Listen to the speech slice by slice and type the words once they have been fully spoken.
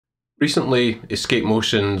Recently, Escape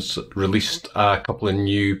Motions released a couple of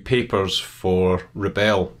new papers for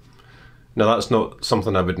Rebelle. Now that's not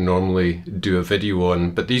something I would normally do a video on,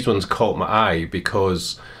 but these ones caught my eye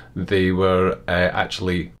because they were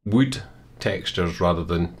actually wood textures rather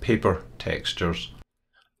than paper textures.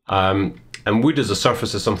 And wood as a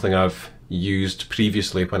surface is something I've used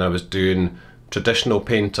previously when I was doing traditional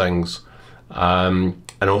paintings. And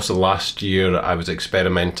also last year I was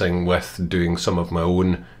experimenting with doing some of my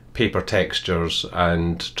own paper textures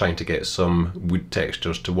and trying to get some wood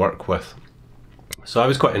textures to work with. So I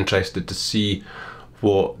was quite interested to see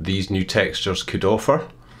what these new textures could offer,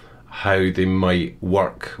 how they might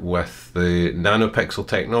work with the nanopixel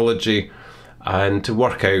technology, and to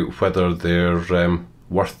work out whether they're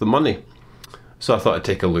worth the money. So I thought I'd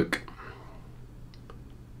take a look.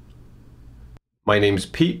 My name's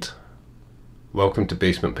Pete. Welcome to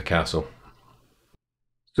Basement Picasso.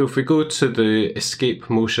 So if we go to the Escape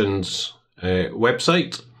Motions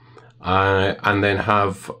website and then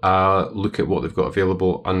have a look at what they've got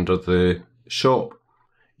available under the shop,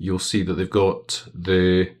 you'll see that they've got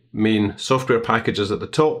the main software packages at the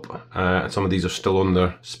top, and some of these are still on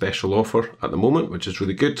their special offer at the moment, which is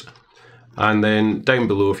really good. And then down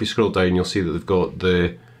below, if you scroll down, you'll see that they've got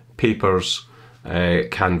the papers,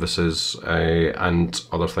 canvases, and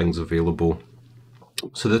other things available.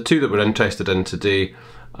 So the two that we're interested in today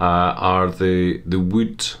are the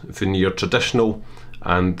wood veneer traditional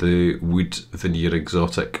and the wood veneer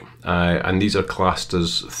exotic, and these are classed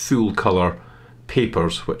as full colour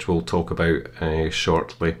papers, which we'll talk about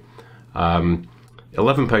shortly.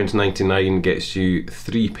 £11.99 gets you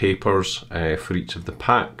 3 papers for each of the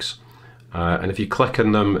packs, and if you click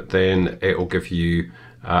on them, then it'll give you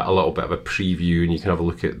a little bit of a preview, and you can have a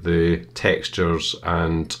look at the textures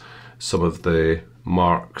and some of the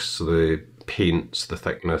marks, the paints, the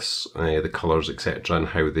thickness, the colours, etc., and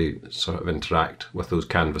how they sort of interact with those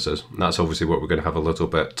canvases. And that's obviously what we're going to have a little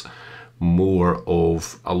bit more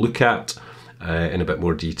of a look at in a bit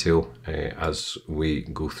more detail as we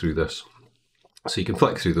go through this. So you can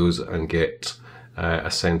flick through those and get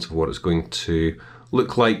a sense of what it's going to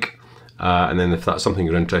look like, and then if that's something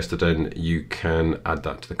you're interested in, you can add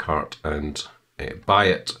that to the cart and buy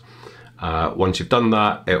it. Once you've done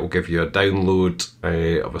that, it will give you a download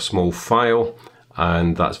of a small file,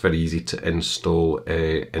 and that's very easy to install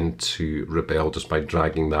into Rebelle just by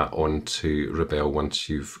dragging that onto Rebelle once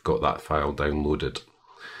you've got that file downloaded.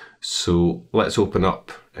 So let's open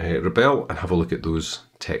up Rebelle and have a look at those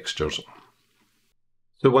textures.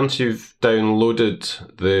 So once you've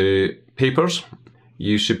downloaded the papers,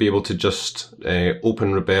 you should be able to just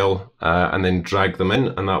open Rebelle and then drag them in,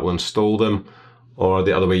 and that will install them. Or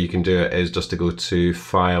the other way you can do it is just to go to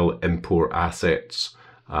File, Import Assets,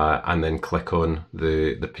 and then click on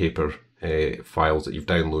the paper files that you've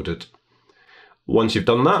downloaded. Once you've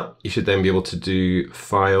done that, you should then be able to do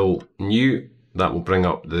File, New. That will bring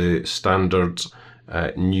up the standard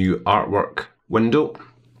new artwork window.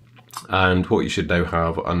 And what you should now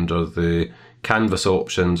have under the canvas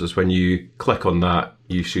options is when you click on that,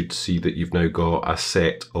 you should see that you've now got a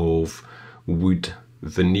set of wood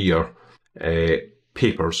veneer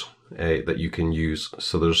papers that you can use.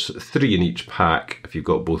 So there's 3 in each pack. If you've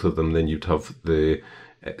got both of them, then you'd have the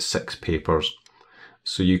 6 papers.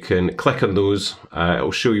 So you can click on those.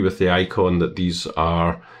 It'll show you with the icon that these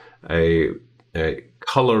are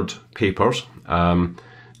coloured papers. Now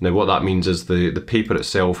what that means is the paper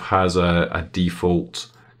itself has a default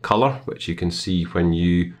colour, which you can see when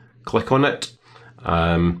you click on it,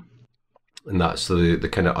 and that's the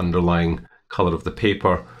kind of underlying colour of the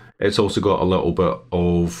paper. It's also got a little bit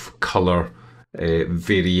of colour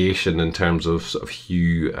variation in terms of sort of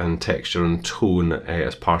hue and texture and tone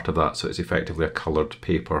as part of that, so it's effectively a coloured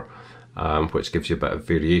paper, which gives you a bit of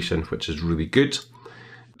variation, which is really good.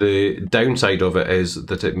 The downside of it is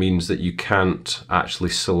that it means that you can't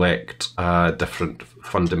actually select a different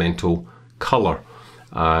fundamental colour.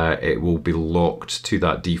 It will be locked to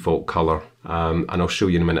that default colour, and I'll show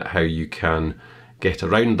you in a minute how you can get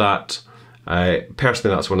around that.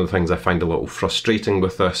 Personally, that's one of the things I find a little frustrating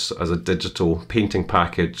with this as a digital painting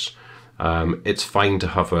package. It's fine to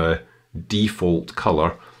have a default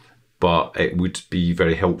colour, but it would be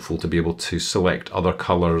very helpful to be able to select other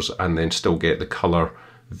colours and then still get the colour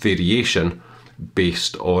variation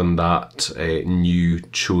based on that new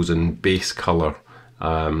chosen base colour.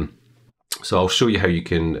 So I'll show you how you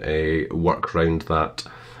can work around that.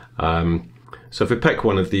 So if we pick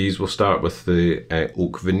one of these, we'll start with the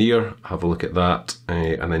oak veneer, have a look at that,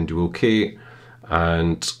 and then do OK.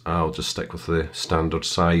 And I'll just stick with the standard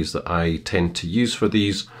size that I tend to use for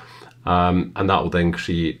these. And that will then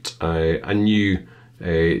create a new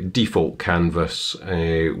default canvas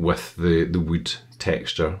with the wood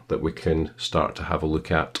texture that we can start to have a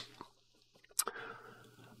look at.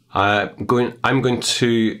 I'm going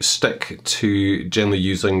to stick to generally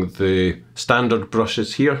using the standard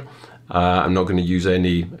brushes here. I'm not going to use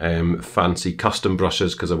any fancy custom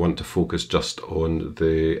brushes because I want to focus just on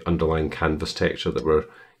the underlying canvas texture that we're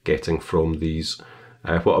getting from these.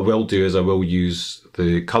 What I will do is I will use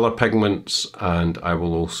the colour pigments, and I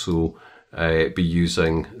will also be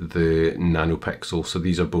using the nanopixel. So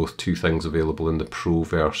these are both two things available in the Pro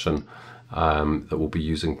version that we'll be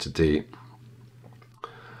using today.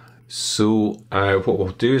 So what we'll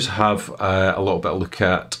do is have a little bit of look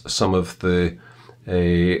at some of the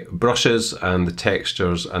brushes and the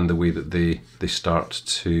textures and the way that they start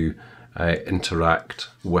to interact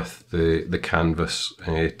with the canvas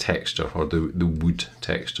texture, or the wood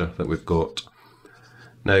texture that we've got.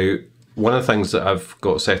 Now, one of the things that I've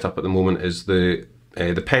got set up at the moment is the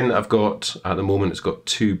pen that I've got at the moment. It's got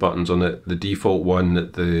two buttons on it. The default one,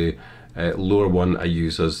 the lower one, I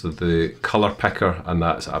use as the colour picker, and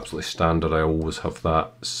that's absolutely standard. I always have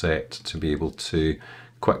that set to be able to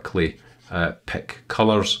quickly pick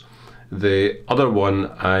colours. The other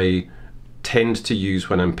one I tend to use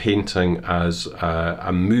when I'm painting as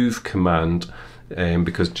a move command,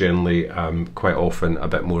 because generally I'm quite often a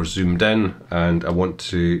bit more zoomed in and I want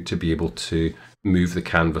to be able to move the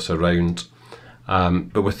canvas around.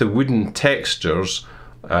 But with the wooden textures,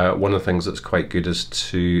 one of the things that's quite good is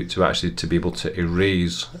to actually be able to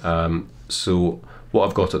erase. So what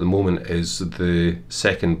I've got at the moment is the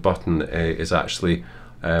second button is actually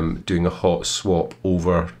doing a hot swap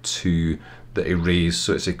over to the erase,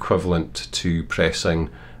 so it's equivalent to pressing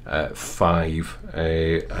 5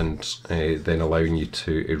 and then allowing you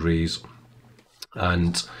to erase.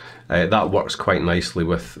 And that works quite nicely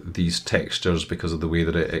with these textures because of the way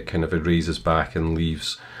that it kind of erases back and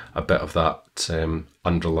leaves a bit of that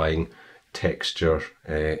underlying texture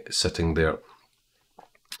sitting there.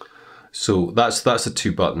 So that's the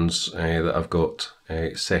two buttons that I've got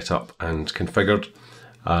set up and configured.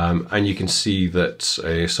 And you can see that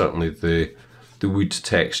certainly the wood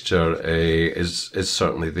texture is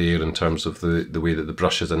certainly there in terms of the way that the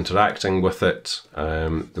brush is interacting with it,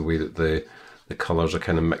 the way that the colours are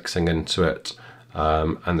kind of mixing into it,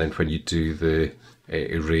 and then when you do the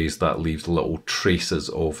erase, that leaves little traces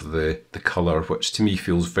of the colour, which to me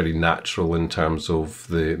feels very natural in terms of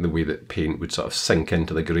the way that paint would sort of sink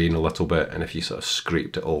into the grain a little bit, and if you sort of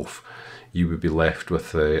scraped it off, you would be left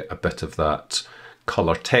with a bit of that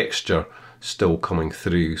colour texture still coming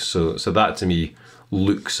through. So that to me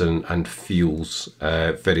looks and feels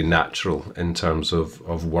very natural in terms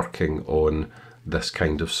of working on this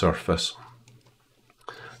kind of surface.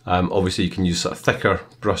 Obviously you can use sort of thicker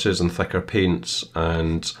brushes and thicker paints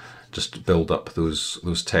and just build up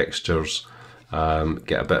those textures,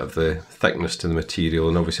 get a bit of the thickness to the material,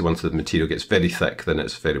 and obviously once the material gets very thick, then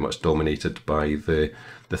it's very much dominated by the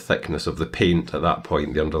thickness of the paint. At that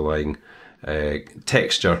point the underlying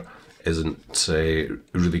texture isn't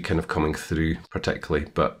really kind of coming through particularly,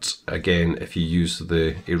 but again, if you use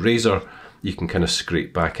the eraser, you can kind of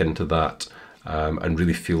scrape back into that and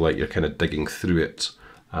really feel like you're kind of digging through it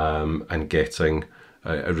and getting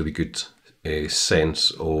a really good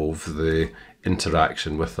sense of the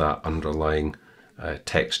interaction with that underlying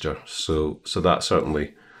texture. So that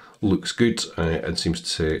certainly looks good and seems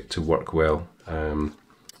to work well,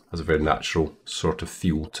 has a very natural sort of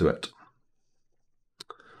feel to it.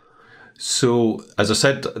 So, as I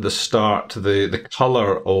said at the start, the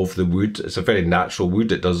colour of the wood is a very natural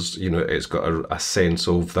wood. It does, you know, it's got a sense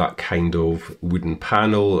of that kind of wooden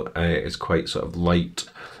panel. It's quite sort of light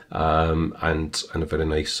and a very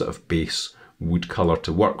nice sort of base wood colour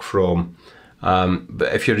to work from.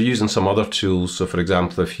 But if you're using some other tools, so for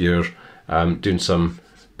example, if you're doing some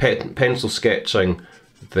pencil sketching,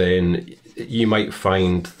 then you might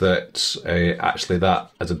find that actually that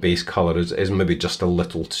as a base colour is maybe just a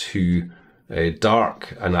little too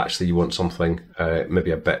dark, and actually you want something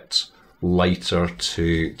maybe a bit lighter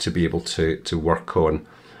to be able to work on.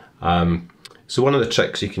 So one of the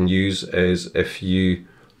tricks you can use is if you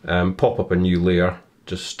pop up a new layer,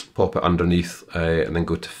 just pop it underneath and then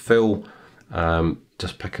go to fill,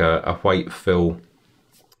 just pick a white fill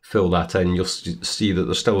that in. You'll see that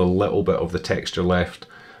there's still a little bit of the texture left.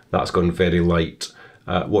 That's gone very light.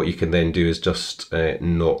 What you can then do is just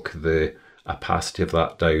knock the opacity of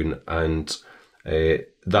that down, and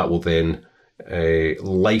that will then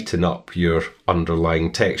lighten up your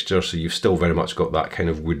underlying texture, so you've still very much got that kind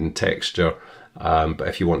of wooden texture. But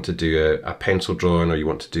if you want to do a pencil drawing, or you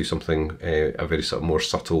want to do something, a very sort of more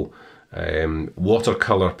subtle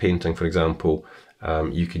watercolour painting, for example,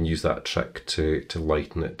 you can use that trick to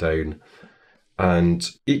lighten it down. And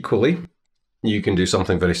equally, you can do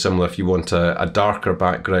something very similar. If you want a darker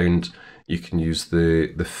background, you can use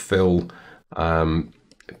the fill,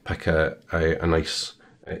 pick a nice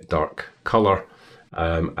dark colour,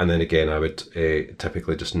 and then again I would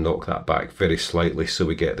typically just knock that back very slightly so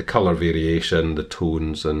we get the colour variation, the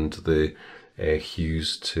tones and the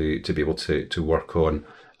hues to be able to work on,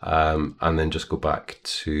 and then just go back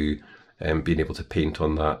to being able to paint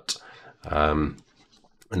on that.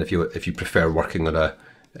 And if you prefer working on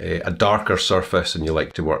a darker surface and you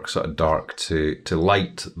like to work sort of dark to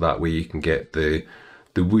light, that way you can get the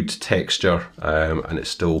wood texture, and it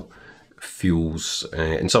still feels,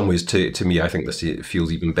 in some ways to me, I think this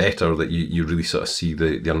feels even better, that you really sort of see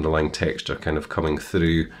the underlying texture kind of coming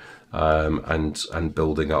through, and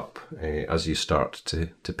building up as you start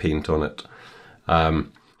to paint on it.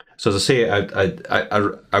 So as I say,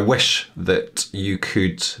 I wish that you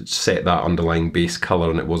could set that underlying base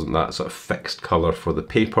colour and it wasn't that sort of fixed colour for the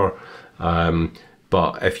paper.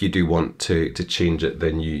 But if you do want to change it,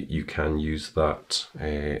 then you can use that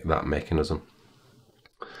mechanism.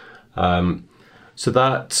 So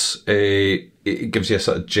that it gives you a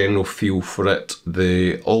sort of general feel for it.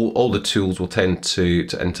 All the tools will tend to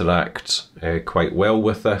interact quite well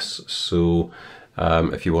with this. So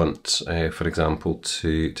if you want, for example,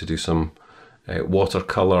 to do some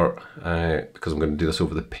watercolour, because I'm going to do this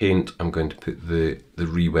over the paint, I'm going to put the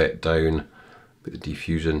re-wet down, put the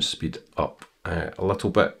diffusion speed up a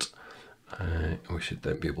little bit. We should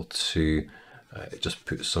then be able to just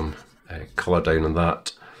put some colour down on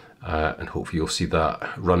that, and hopefully you'll see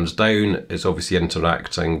that runs down. It's obviously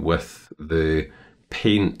interacting with the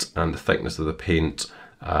paint and the thickness of the paint,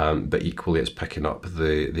 but equally it's picking up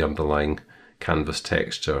the underlying canvas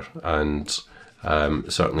texture, and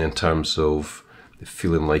certainly in terms of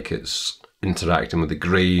feeling like it's interacting with the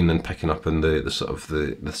grain and picking up in the sort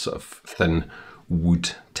of thin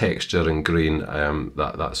wood texture and grain,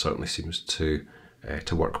 that certainly seems to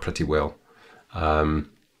work pretty well.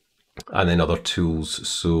 And then other tools,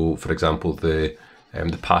 so for example the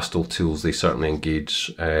pastel tools, they certainly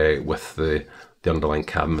engage with the underlying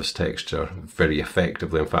canvas texture very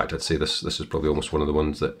effectively. In fact, I'd say this is probably almost one of the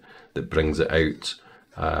ones that brings it out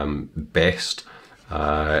best,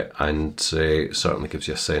 and certainly gives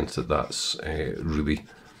you a sense that that's really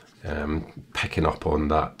picking up on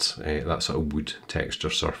that sort of wood texture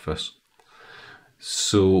surface.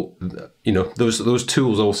 So those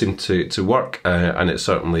tools all seem to work, and it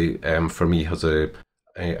certainly for me has a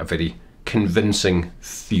very convincing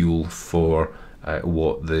feel for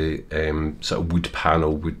what the sort of wood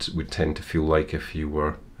panel would tend to feel like if you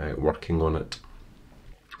were working on it.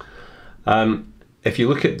 If you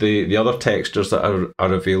look at the other textures that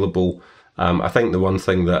are available, I think the one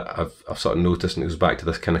thing that I've sort of noticed, and it goes back to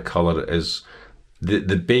this kind of colour, is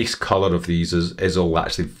the base colour of these is all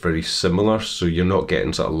actually very similar. So you're not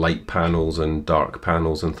getting sort of light panels and dark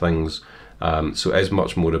panels and things. So it is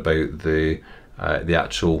much more about the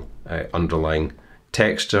actual underlying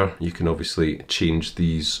texture. You can obviously change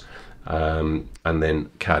these and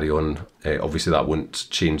then carry on. Obviously that won't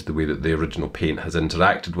change the way that the original paint has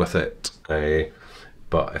interacted with it,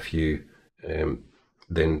 but if you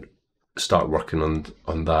then start working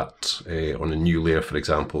on that on a new layer, for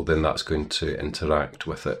example, then that's going to interact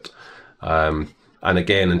with it. And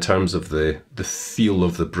again, in terms of the feel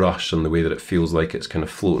of the brush and the way that it feels like it's kind of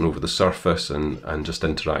floating over the surface and just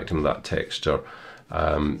interacting with that texture,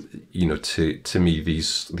 to me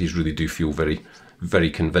these really do feel very,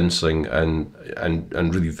 very convincing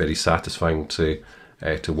and really very satisfying to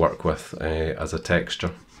work with as a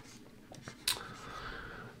texture.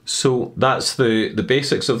 So that's the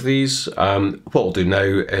basics of these. What I'll do now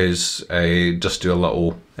is just do a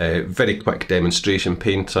little very quick demonstration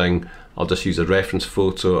painting. I'll just use a reference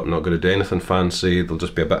photo. I'm not going to do anything fancy. There'll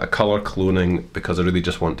just be a bit of colour cloning because I really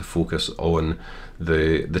just want to focus on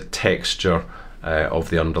the texture of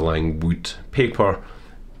the underlying wood paper,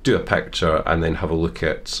 do a picture and then have a look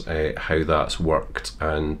at how that's worked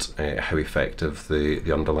and how effective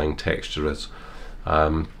the underlying texture is.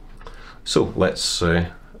 So let's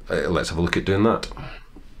have a look at doing that.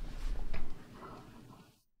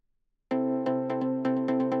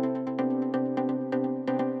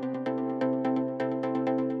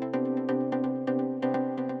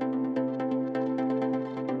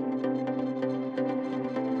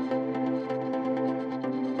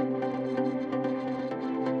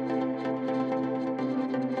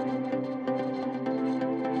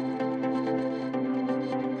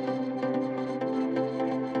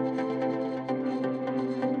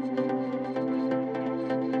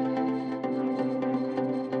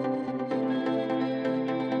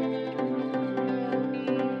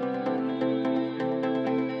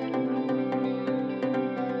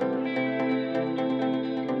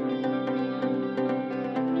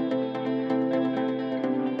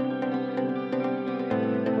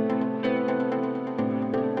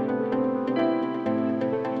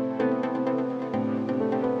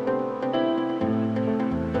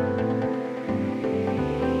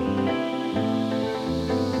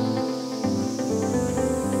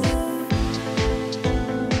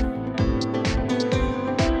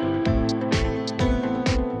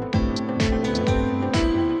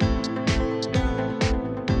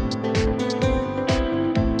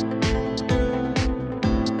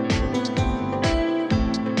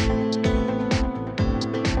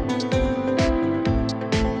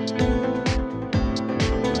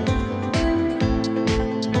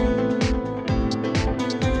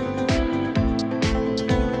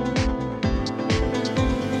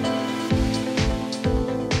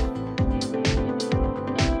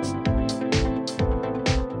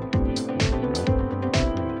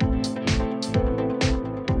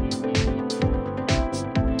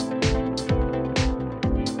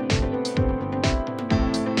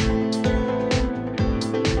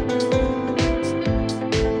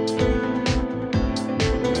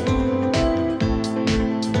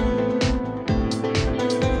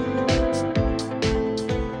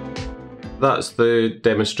 That's the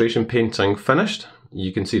demonstration painting finished.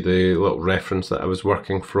 You can see the little reference that I was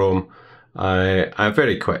working from. A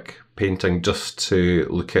very quick painting just to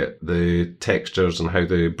look at the textures and how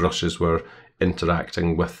the brushes were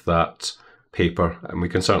interacting with that paper, and we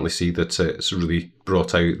can certainly see that it's really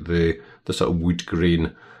brought out the sort of wood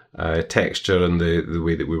grain texture and the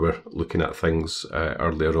way that we were looking at things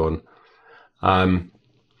earlier on.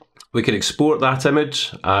 We can export that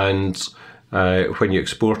image, and when you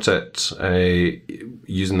export it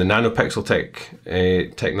using the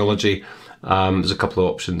nanopixel technology, there's a couple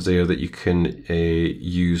of options there that you can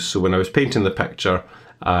use. So when I was painting the picture,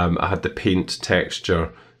 I had the paint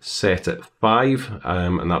texture set at 5,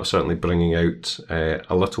 and that was certainly bringing out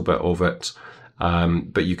a little bit of it.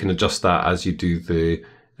 But you can adjust that as you do the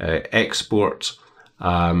export.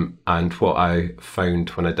 And what I found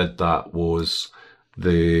when I did that was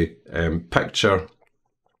the picture,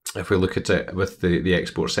 if we look at it with the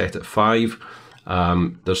export set at 5,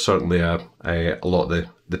 there's certainly a lot of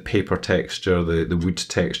the paper texture, the wood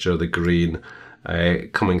texture, the grain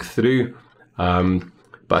coming through. But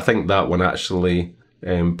I think that one actually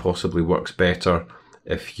possibly works better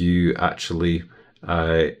if you actually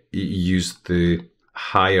use the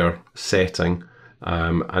higher setting,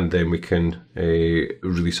 and then we can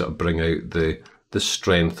really sort of bring out the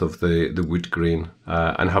strength of the wood grain.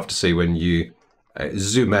 And I have to say, when you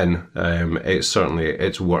zoom in,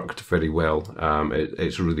 it's worked very well.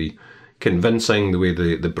 It's really convincing. The way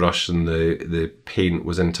the brush and the paint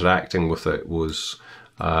was interacting with it was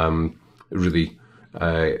really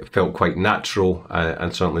felt quite natural,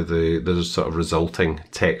 and certainly the sort of resulting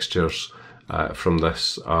textures from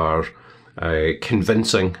this are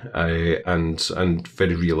convincing and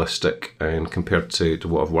very realistic, and compared to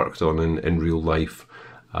what I've worked on in real life.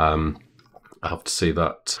 I have to say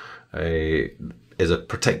that is a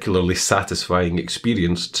particularly satisfying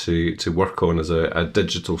experience to work on as a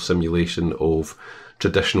digital simulation of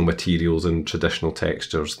traditional materials and traditional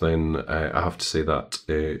textures. Then I have to say that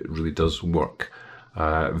it really does work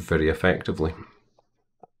very effectively.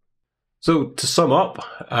 So to sum up,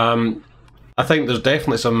 I think there's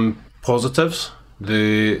definitely some positives.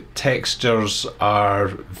 The textures are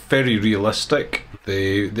very realistic.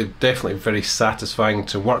 They're definitely very satisfying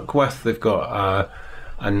to work with. They've got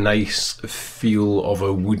a nice feel of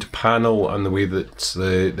a wood panel, and the way that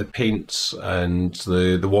the paints and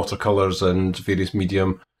the watercolours and various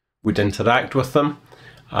medium would interact with them.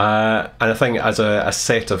 And I think as a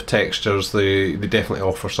set of textures, they definitely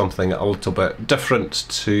offer something a little bit different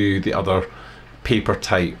to the other paper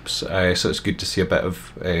types. So it's good to see a bit of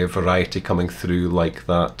variety coming through like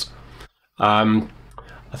that.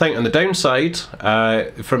 I think on the downside,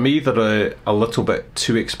 for me, they're a little bit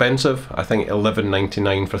too expensive. I think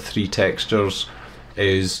 $11.99 for 3 textures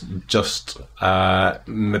is just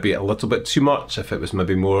maybe a little bit too much. If it was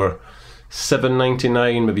maybe more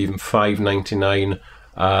 $7.99, maybe even $5.99,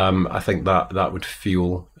 I think that would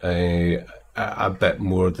feel a bit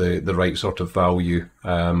more the right sort of value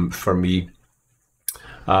for me.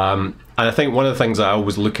 And I think one of the things that I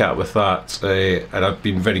always look at with that, and I've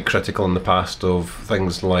been very critical in the past of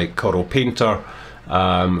things like Coral Painter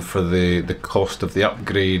for the cost of the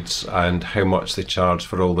upgrades and how much they charge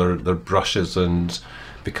for all their brushes and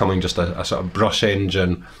becoming just a sort of brush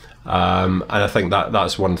engine. And I think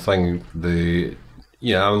that's one thing I'm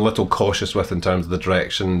a little cautious with in terms of the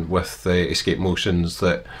direction with Escape Motions,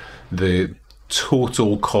 that the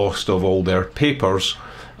total cost of all their papers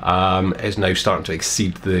is now starting to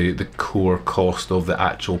exceed the core cost of the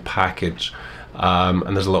actual package,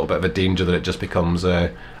 and there's a little bit of a danger that it just becomes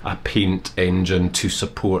a paint engine to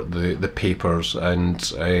support the papers,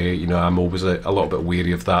 and I'm always a little bit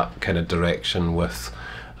wary of that kind of direction with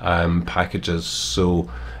packages. So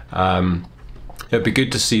it'd be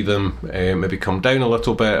good to see them maybe come down a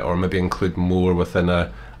little bit, or maybe include more within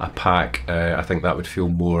a pack. I think that would feel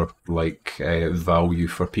more like value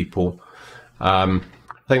for people.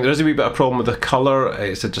 I think there is a wee bit of a problem with the colour.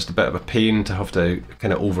 It's just a bit of a pain to have to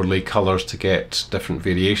kind of overlay colours to get different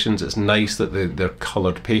variations. It's nice that they're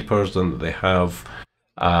coloured papers and that they have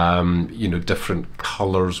different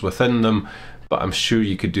colours within them, but I'm sure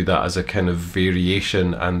you could do that as a kind of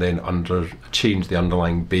variation and then change the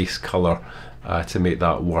underlying base colour to make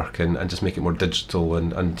that work, and just make it more digital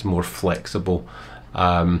and more flexible.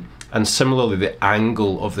 And similarly, the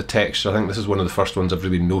angle of the texture, I think this is one of the first ones I've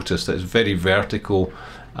really noticed, that it's very vertical.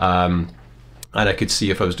 And I could see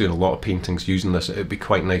if I was doing a lot of paintings using this, it'd be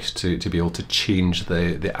quite nice to be able to change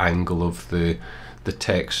the angle of the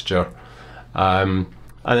texture.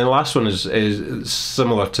 And then the last one is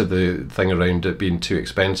similar to the thing around it being too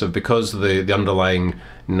expensive. Because the underlying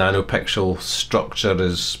nanopixel structure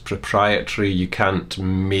is proprietary, you can't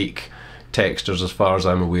make textures as far as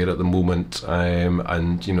I'm aware at the moment,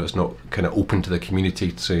 and you know, it's not kind of open to the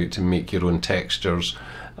community to make your own textures.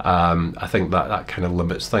 I think that kind of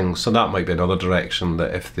limits things, so that might be another direction,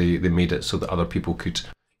 that if they made it so that other people could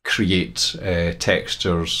create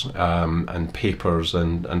textures and papers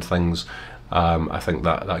and things, I think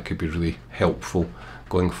that could be really helpful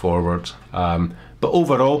going forward. But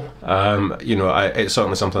overall, you know, it's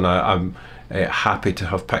certainly something I'm happy to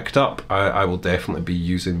have picked up. I will definitely be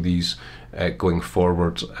using these going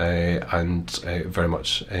forward, and very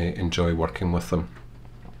much enjoy working with them.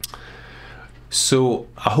 So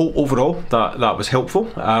I hope overall that was helpful.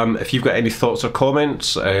 If you've got any thoughts or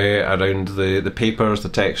comments around the papers, the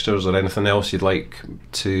textures, or anything else you'd like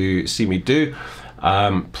to see me do,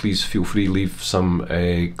 please feel free to leave some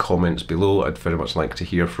comments below. I'd very much like to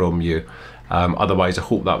hear from you. Otherwise, I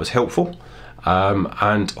hope that was helpful,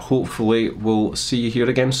 and hopefully we'll see you here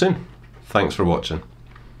again soon. Thanks for watching.